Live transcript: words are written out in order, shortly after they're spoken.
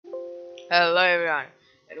Hello everyone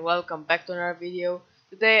and welcome back to another video.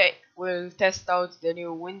 Today we'll test out the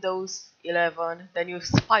new Windows 11, the new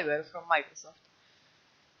spyware from Microsoft.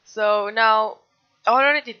 So now I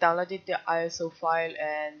already downloaded the ISO file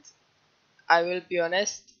and I will be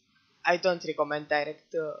honest, I don't recommend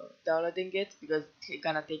direct downloading it because it's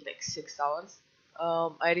gonna take like 6 hours.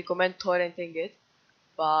 I recommend torrenting it,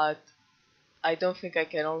 but I don't think I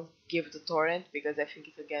can give the torrent because I think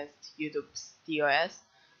it's against YouTube's TOS.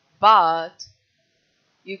 But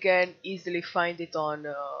you can easily find it on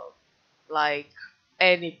like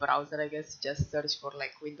any browser. I guess just search for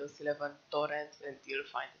like Windows 11 torrent and you'll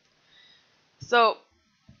find it. So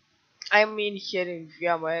I'm in here in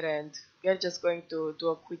VMware and we are just going to do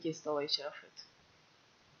a quick installation of it.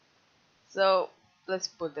 So let's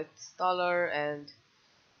put the installer and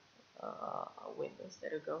Windows.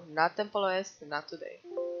 There we go. Not Temple OS, not today.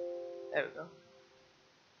 There we go.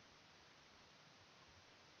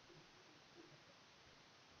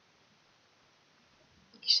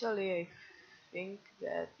 Actually, I think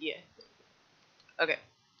that yeah. Okay.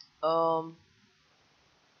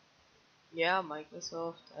 Yeah,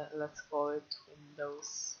 Microsoft. Let's call it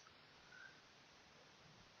Windows.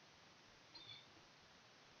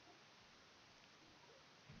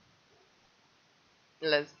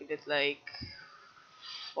 Let's give it like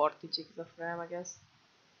 40 gigs of RAM, I guess.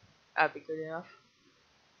 That'd be good enough.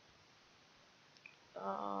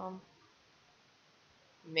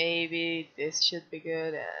 Maybe this should be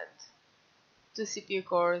good, and 2 CPU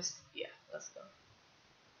cores. Yeah, let's go.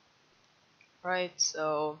 Right,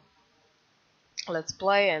 so let's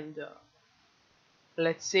play and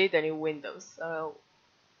let's see the new Windows. So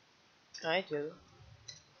I will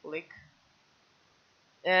click,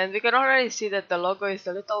 and we can already see that the logo is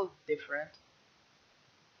a little different.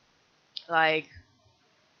 Like,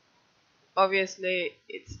 obviously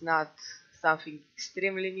it's not something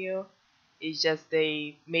extremely new, it's just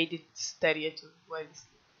they made it stereo to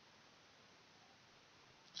Wednesday.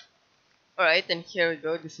 Alright, and here we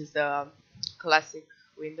go. This is the classic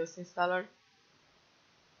Windows installer.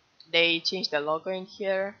 They changed the logo in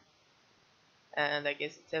here, and I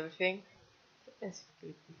guess it's everything. Let's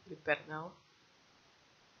click prepare now.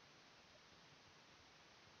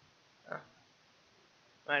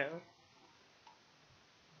 Whatever.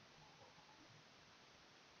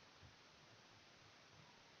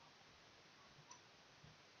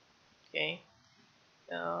 Okay.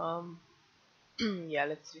 Yeah,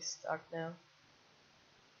 let's restart now.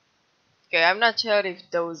 Okay, I'm not sure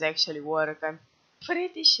if those actually work. I'm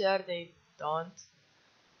pretty sure they don't,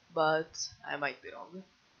 but I might be wrong.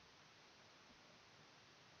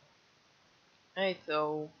 Alright,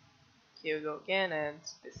 so here we go again, and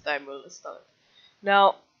this time we'll install it.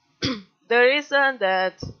 Now, the reason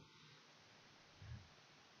that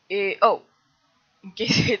oh, in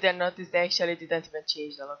case you didn't notice, they actually didn't even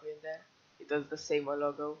change the logo in there. It was the same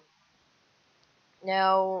logo.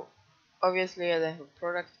 Now, obviously, I have a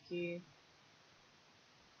product key,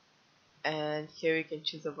 and here we can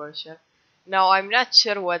choose a version. Now, I'm not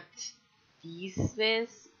sure what these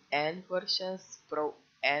means. N versions, Pro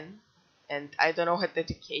N, and I don't know what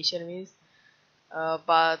education means.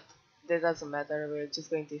 But that doesn't matter. We're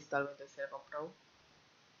just going to install Windows 11 Pro.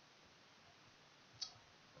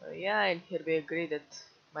 Yeah, and here we agree that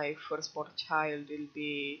my firstborn child will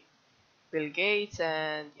be Bill Gates,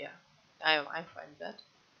 and yeah, I'm fine with that.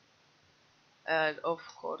 And of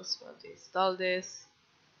course, we want to install this.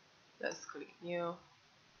 Let's click new.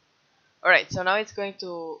 Alright, so now it's going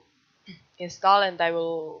to install, and I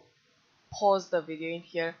will pause the video in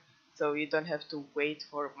here so you don't have to wait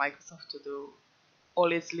for Microsoft to do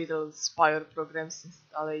all its little spyware programs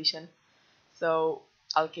installation. So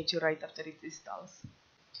I'll catch you right after it installs.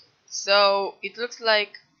 So it looks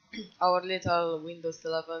like our little Windows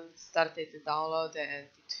 11 started to download and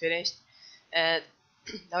it finished, and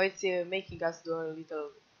now it's making us do a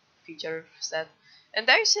little feature set. And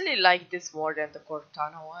I actually like this more than the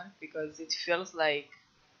Cortana one because it feels like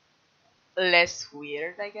less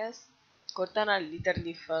weird, I guess. Cortana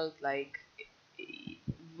literally felt like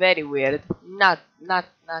very weird, not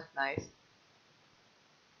nice.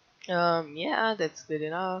 Yeah, that's good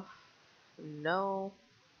enough. No,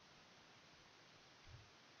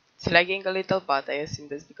 it's lagging a little, but I assume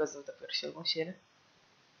that's because of the virtual machine.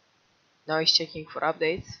 Now it's checking for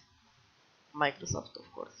updates. Microsoft,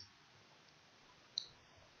 of course.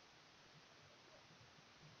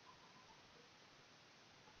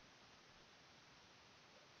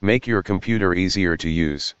 Make your computer easier to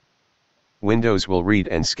use. Windows will read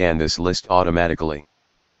and scan this list automatically.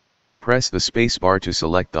 Press the spacebar to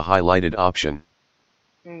select the highlighted option.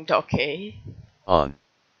 Okay. On.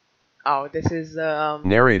 Oh, this is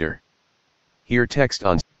Narrator. Here text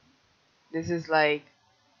on. This is like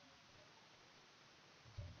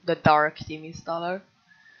the dark theme installer.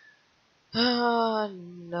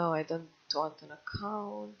 No, I don't want an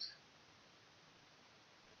account.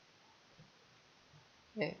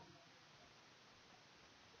 Yeah.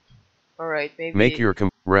 Alright, Make your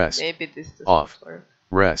rest. maybe this does Off. not work.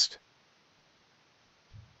 Rest.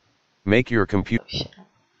 Make your computer. Oh, shit.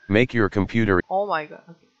 Make your computer. Oh my god.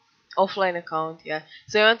 Okay. Offline account, yeah.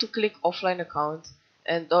 So you want to click offline account,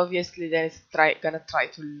 and obviously then it's gonna try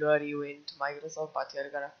to lure you into Microsoft, but you're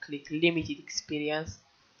gonna click limited experience.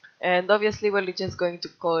 And obviously we're just going to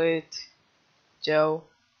call it Joe,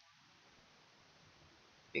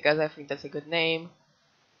 because I think that's a good name.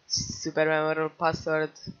 Super memorable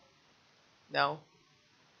password. No.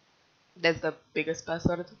 That's the biggest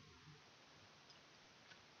password.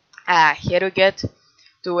 Here we get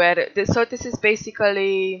to where so this is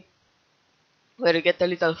basically where you get a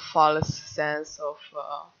little false sense of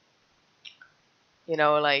you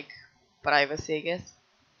know, like privacy, I guess.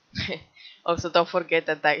 Also, don't forget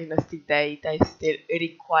that dynasty data is still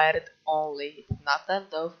required only. It's not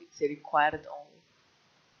enough, it's required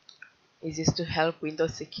only. Is this to help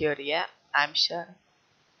Windows secure? Yeah, I'm sure.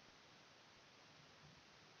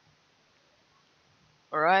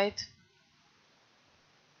 Alright.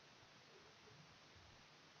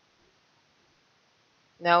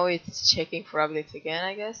 Now it's checking for updates again,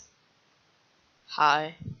 I guess.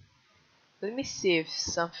 Hi. Let me see if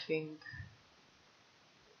something.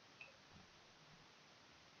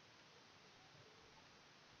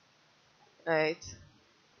 Right.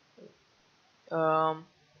 Um.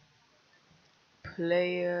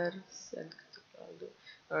 Players and.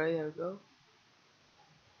 Alright, there we go.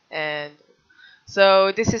 And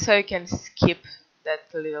so this is how you can skip that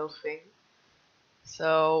little thing.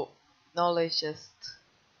 So now let's just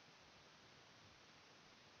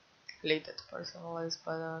click that personalize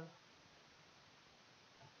button.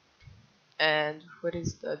 And where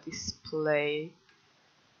is the display?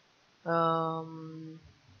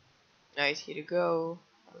 Right, here you go.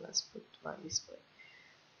 Let's put my display.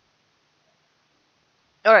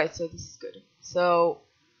 Alright, so this is good. So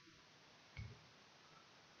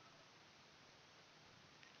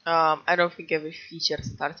I don't think every feature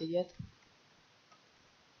started yet.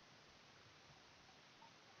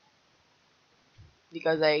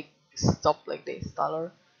 Because I stopped like the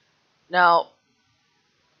installer. Now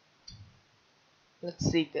let's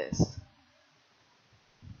see this.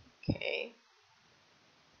 Okay.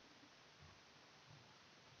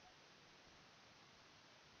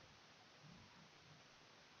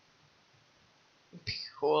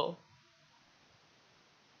 Cool.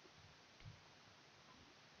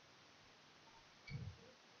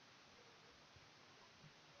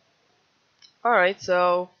 Alright,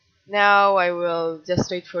 so now I will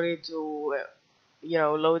just wait for it to you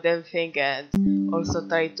know, load everything and also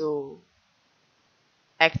try to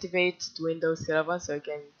activate Windows 11 so you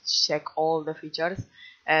can check all the features,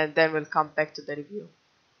 and then we'll come back to the review.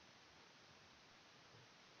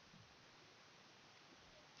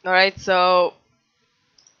 Alright, so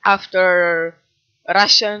after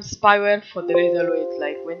Russian spyware for the riddle with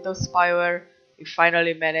like Windows spyware, we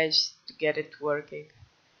finally managed to get it working.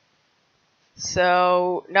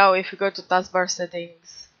 So now if you go to taskbar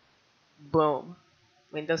settings, boom,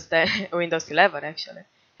 Windows 10, Windows 11 actually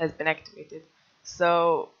has been activated.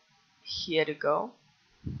 So here you go,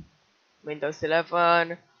 Windows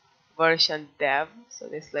 11 version dev. So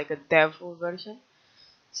it's like a dev version.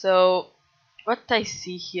 So what I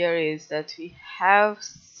see here is that we have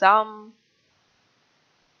some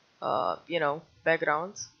you know,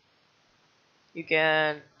 backgrounds. You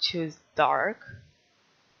can choose dark.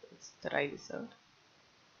 Let's try this out.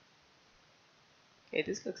 Okay,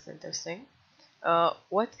 this looks interesting.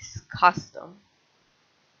 What is custom?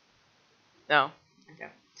 No,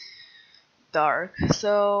 okay. Dark.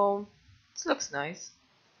 So this looks nice.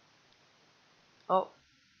 Oh,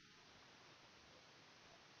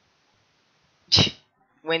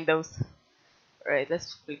 Windows. Right,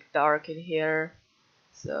 let's click dark in here.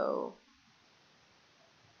 So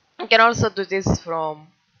you can also do this from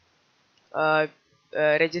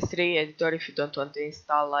registry editor if you don't want to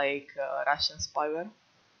install like Russian spyware.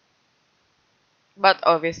 But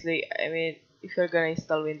obviously, I mean, if you're gonna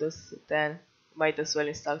install Windows 10, might as well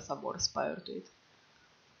install some more spyware to it.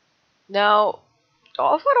 Now,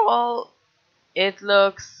 overall, it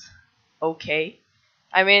looks okay.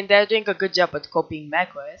 I mean, they're doing a good job at copying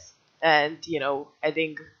macOS and, you know,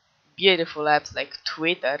 adding beautiful apps like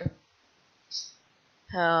Twitter.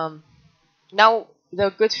 Now, the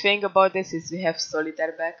good thing about this is we have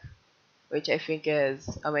Solitaire back, which I think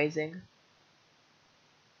is amazing.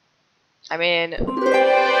 I mean,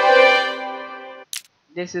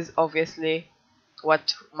 this is obviously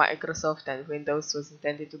what Microsoft and Windows was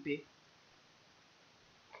intended to be.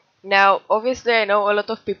 Now, obviously, I know a lot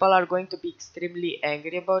of people are going to be extremely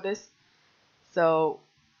angry about this. So,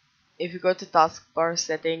 if you go to taskbar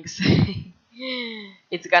settings,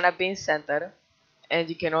 it's gonna be in center, and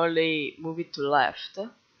you can only move it to left.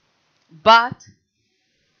 But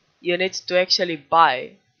you need to actually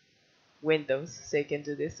buy Windows so you can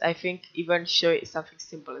do this. I think even show it something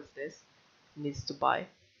simple as this needs to buy.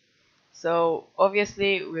 So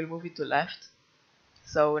obviously we'll move it to left.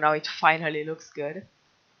 So now it finally looks good.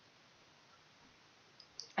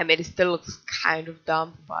 I mean, it still looks kind of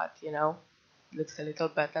dumb, but you know, it looks a little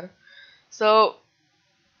better. So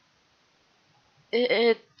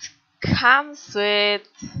it comes with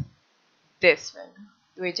this thing,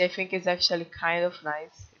 which I think is actually kind of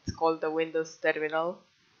nice. It's called the Windows Terminal.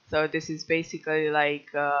 So this is basically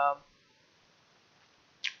like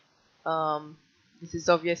this is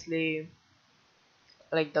obviously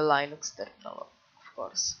like the Linux terminal, of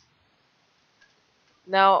course.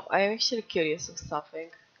 Now I'm actually curious of something.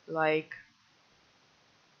 Like,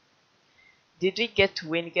 did we get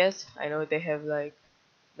Winget? I know they have like,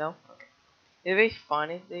 no. Okay. It'd be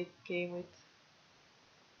fun if they came with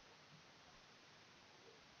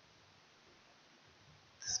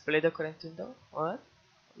display the current window. What?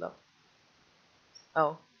 No.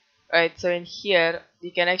 Oh. Right. So in here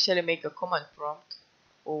you can actually make a command prompt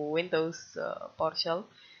or Windows PowerShell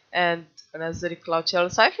and another Cloud Shell.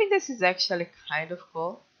 So I think this is actually kind of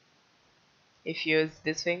cool if you use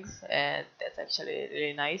these things, and that's actually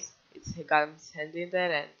really nice. It comes handy in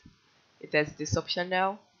there, and it has this option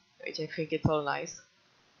now, which I think it's all nice.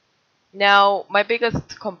 Now, my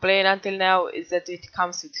biggest complaint until now is that it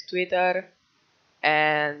comes with Twitter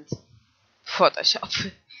and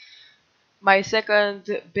Photoshop. My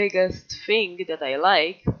second biggest thing that I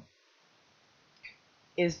like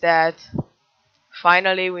is that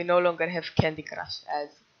finally we no longer have Candy Crush as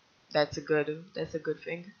that's a good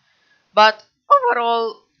thing. But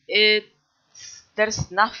overall,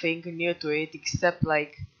 there's nothing new to it except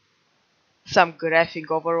like some graphic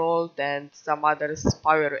overall and some other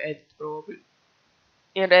spyware edit probably.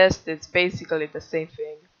 In rest, it's basically the same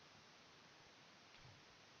thing.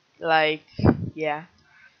 Like, yeah.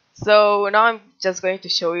 So now I'm just going to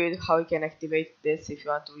show you how you can activate this if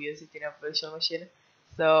you want to use it in a virtual machine.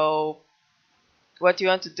 So what you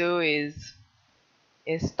want to do is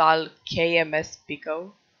install KMS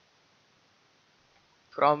Pico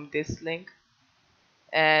from this link,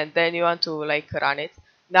 and then you want to like run it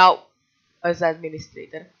now as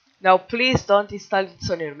administrator. Now please don't install this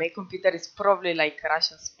on your main computer. It's probably like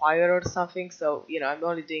Russian spyware or something, so you know, I'm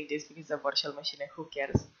only doing this because it's a virtual machine and who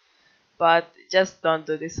cares. But just don't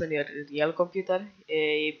do this on your real computer.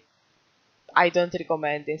 I don't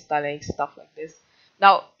recommend installing stuff like this.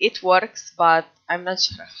 Now it works, but I'm not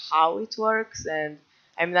sure how it works, and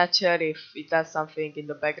I'm not sure if it does something in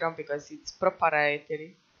the background because it's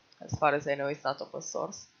proprietary. As far as I know, it's not open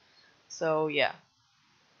source. So yeah.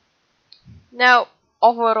 Now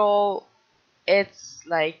overall, it's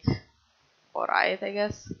like alright, I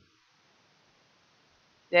guess.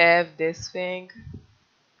 They have this thing,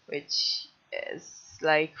 which is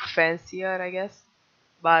like fancier, I guess,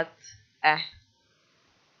 but eh.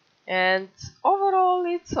 And overall,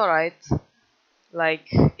 it's alright. Like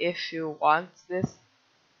if you want this,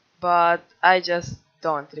 but I just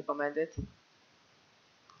don't recommend it.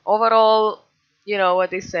 Overall, you know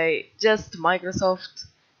what they say, just Microsoft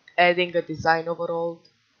adding a design overall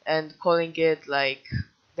and calling it like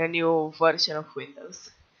the new version of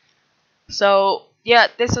Windows. So yeah,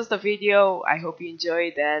 this was the video. I hope you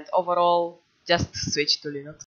enjoyed, and overall just switch to Linux.